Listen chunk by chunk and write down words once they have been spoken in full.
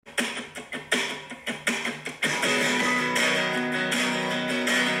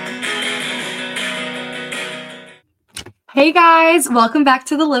Hey guys, welcome back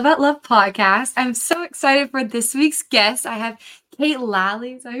to the Live at Love podcast. I'm so excited for this week's guest. I have Kate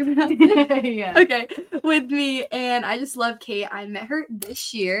Lalley, is that how you pronounce it? Yeah. Okay, with me, and I just love Kate. I met her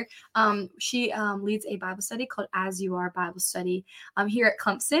this year. She leads a Bible study called As You Are Bible Study here at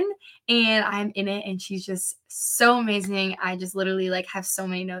Clemson, and I'm in it, and she's just so amazing. I just literally have so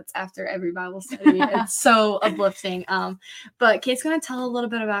many notes after every Bible study. It's so uplifting. But Kate's gonna tell a little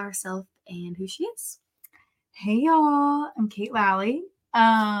bit about herself and who she is. Hey y'all, I'm Kate Lalley.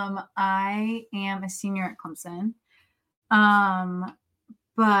 I am a senior at Clemson,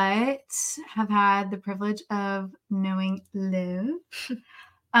 but have had the privilege of knowing Liv.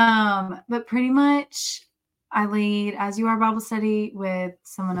 But pretty much I lead As You Are Bible Study with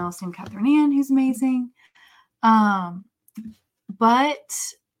someone else named Catherine Ann, who's amazing. But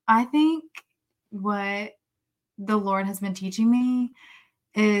I think what the Lord has been teaching me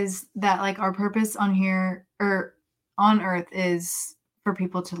is that our purpose on here or on earth is for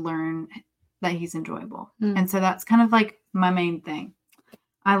people to learn that he's enjoyable. And so that's kind of my main thing.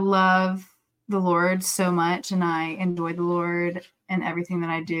 I love the Lord so much and I enjoy the Lord and everything that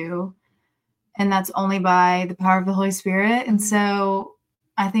I do. And that's only by the power of the Holy Spirit. And so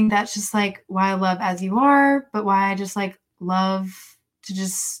I think that's just why I love As You Are, but why I just love to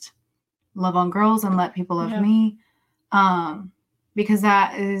just love on girls and let people love me. Because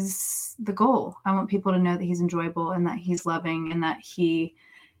that is the goal. I want people to know that he's enjoyable and that he's loving and that he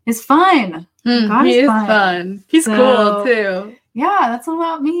is fun. God is fun. He's cool too. Yeah, that's all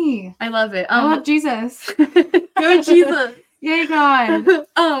about me. I love it. I love Jesus. Go Jesus. Yay, God.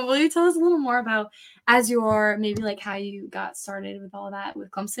 Will you tell us a little more about As You Are, maybe how you got started with all that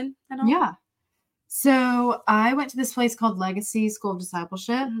with Clemson and all? Yeah. So I went to this place called Legacy School of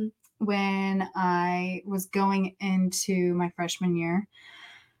Discipleship. When I was going into my freshman year.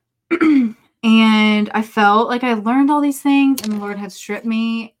 And I felt like I learned all these things and the Lord had stripped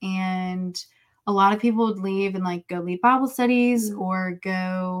me. And a lot of people would leave and go lead Bible studies or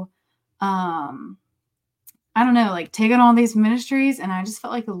go, I don't know, take on all these ministries. And I just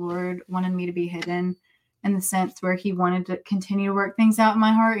felt like the Lord wanted me to be hidden in the sense where he wanted to continue to work things out in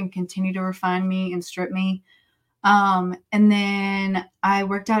my heart and continue to refine me and strip me. And then I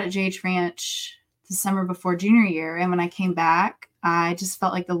worked out at JH Ranch the summer before junior year. And when I came back, I just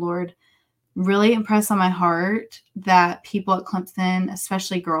felt like the Lord really impressed on my heart that people at Clemson,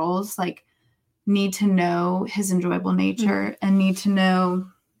 especially girls, need to know his enjoyable nature and need to know,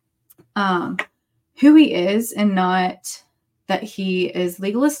 who he is and not that he is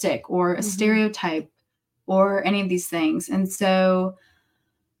legalistic or a stereotype or any of these things. And so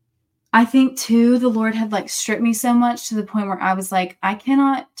I think too, the Lord had stripped me so much to the point where I was I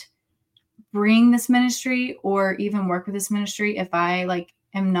cannot bring this ministry or even work with this ministry if I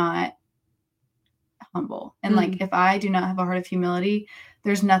am not humble. And if I do not have a heart of humility,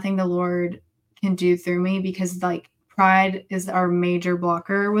 there's nothing the Lord can do through me because pride is our major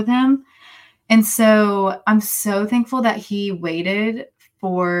blocker with him. And so I'm so thankful that he waited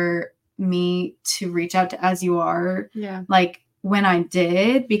for me to reach out to As You Are. Yeah. When I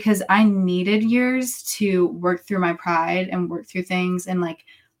did, because I needed years to work through my pride and work through things and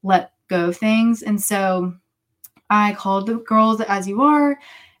let go of things. And so I called the girls As You Are,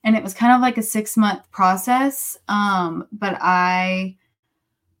 and it was kind of a 6-month process. But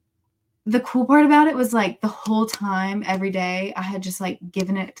the cool part about it was the whole time, every day, I had just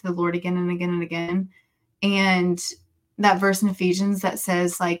given it to the Lord again and again and again. And that verse in Ephesians that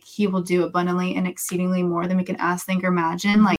says he will do abundantly and exceedingly more than we can ask, think, or imagine.